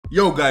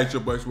Yo guys,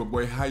 your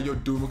boy, how you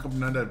doing? Welcome to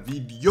another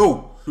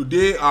video.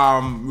 Today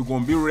we're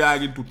gonna be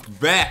reacting to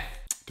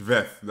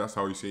TVETH, that's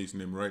how you say his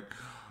name, right?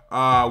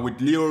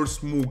 With LIL,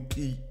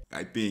 SMOOKY,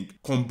 I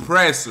think.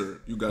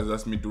 Compressor. You guys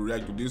asked me to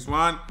react to this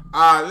one.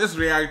 Let's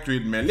react to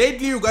it, man.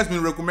 Lately you guys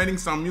been recommending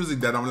some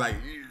music that I'm like,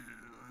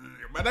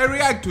 but I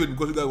react to it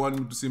because you guys want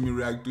me to see me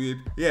react to it.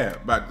 Yeah,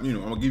 but you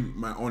know, I'm gonna give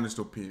my honest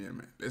opinion,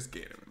 man. Let's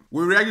get it, man.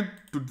 We reacted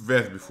to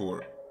TVETH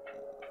before.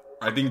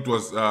 I think it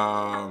was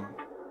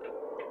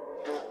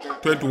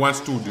 21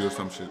 Studio or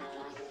some shit.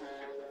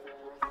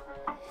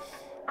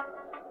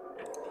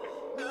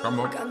 Come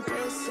on.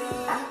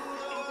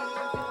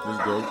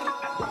 Let's go.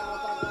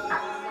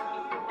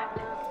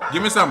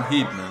 Give me some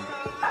heat, man.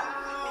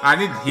 I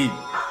need heat.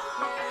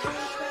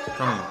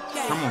 Come on.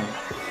 Come on.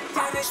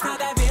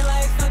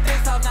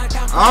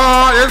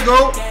 Ah, let's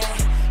go.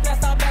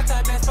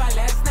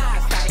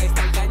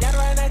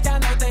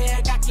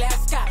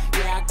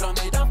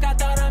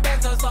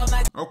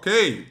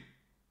 Okay.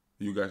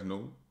 You guys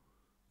know.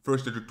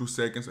 First 32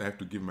 seconds, I have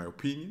to give my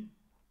opinion.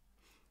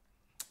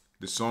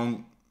 The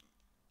song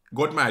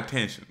got my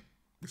attention.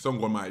 The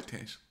song got my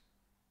attention.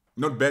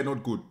 Not bad,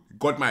 not good. It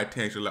got my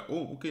attention. Like,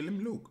 oh, okay, let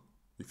me look.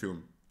 You feel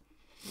me?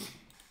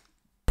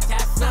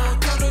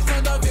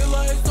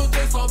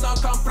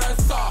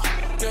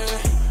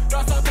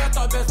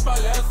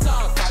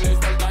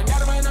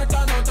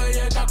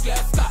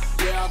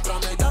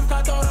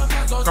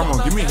 Come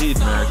on, give me heat,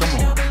 man. Come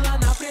on.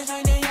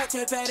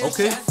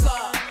 Okay.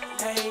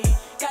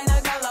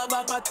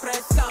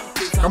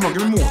 Come on,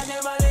 give me more.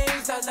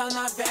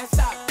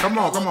 Come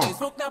on, come on.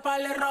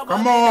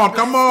 Come on,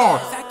 come on.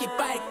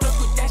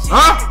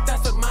 Huh?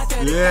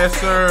 Yes,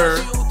 sir.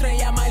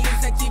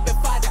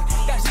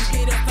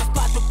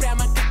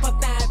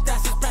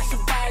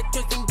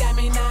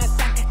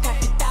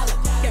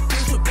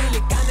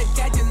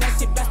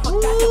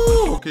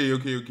 Ooh, okay.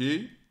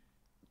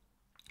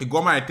 It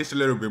got my attention a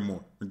little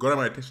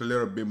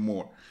bit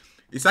more.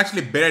 It's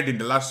actually better than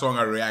the last song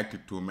I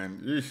reacted to,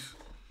 man. Eesh.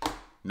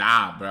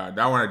 Nah, bro,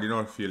 that one I did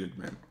not feel it,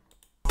 man.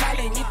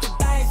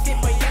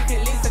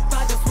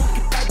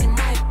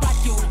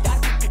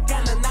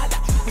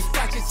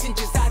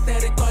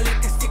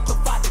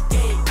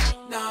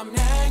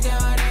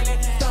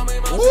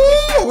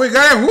 Ooh, we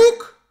got a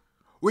hook.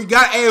 We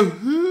got a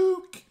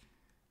hook.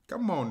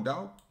 Come on,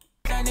 dog.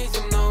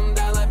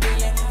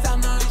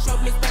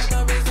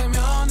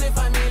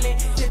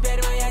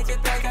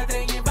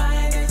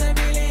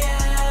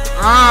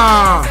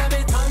 Ah.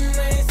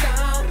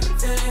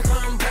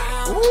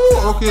 Ooh,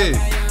 okay.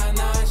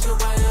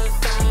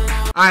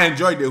 I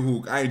enjoyed the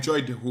hook.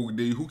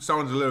 The hook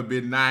sounds a little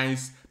bit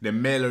nice. The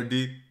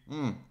melody.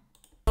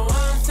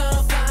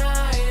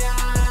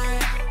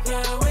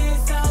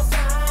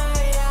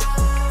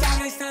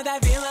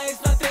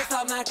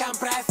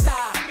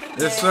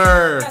 Yes,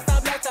 sir.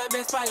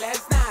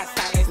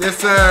 Yes,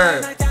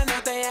 sir.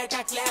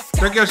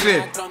 Check your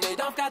shit.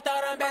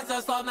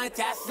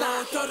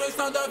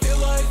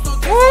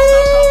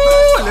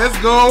 Ooh, let's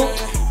go.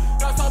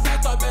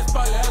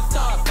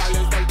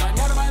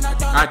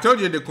 I told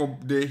you the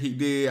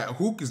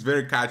hook is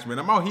very catchy, man.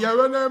 I'm out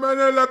here,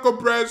 man,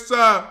 compressor.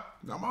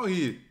 I'm out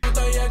here.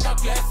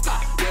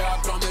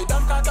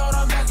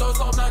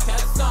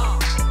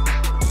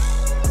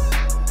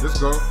 Let's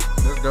go.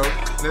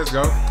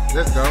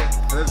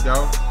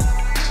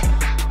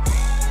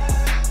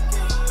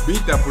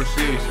 Beat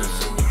appreciation.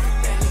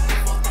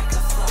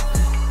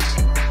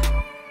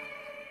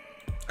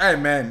 Hey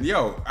man,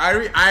 yo,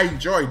 I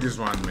enjoyed this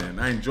one,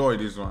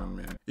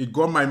 man. It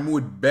got my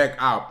mood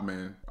back up,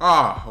 man.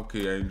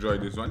 Okay, I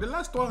enjoyed this one. The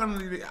last one,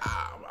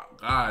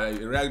 I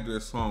react to the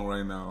song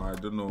right now. I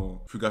don't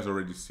know if you guys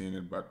already seen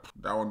it, but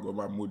that one got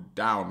my mood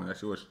down, man. That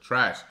shit was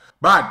trash.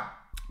 But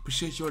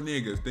appreciate your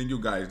niggas. Thank you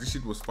guys. This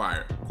shit was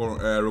fire.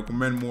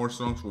 Recommend more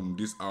songs from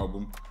this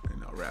album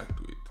and I'll react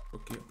to it.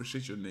 Okay,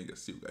 appreciate your niggas.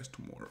 See you guys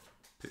tomorrow.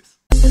 Peace.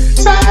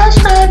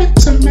 Subscribe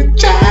to my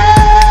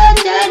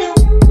channel.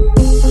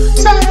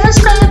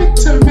 Subscribe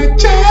to my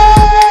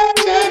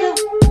channel.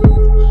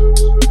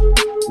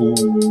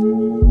 Ooh.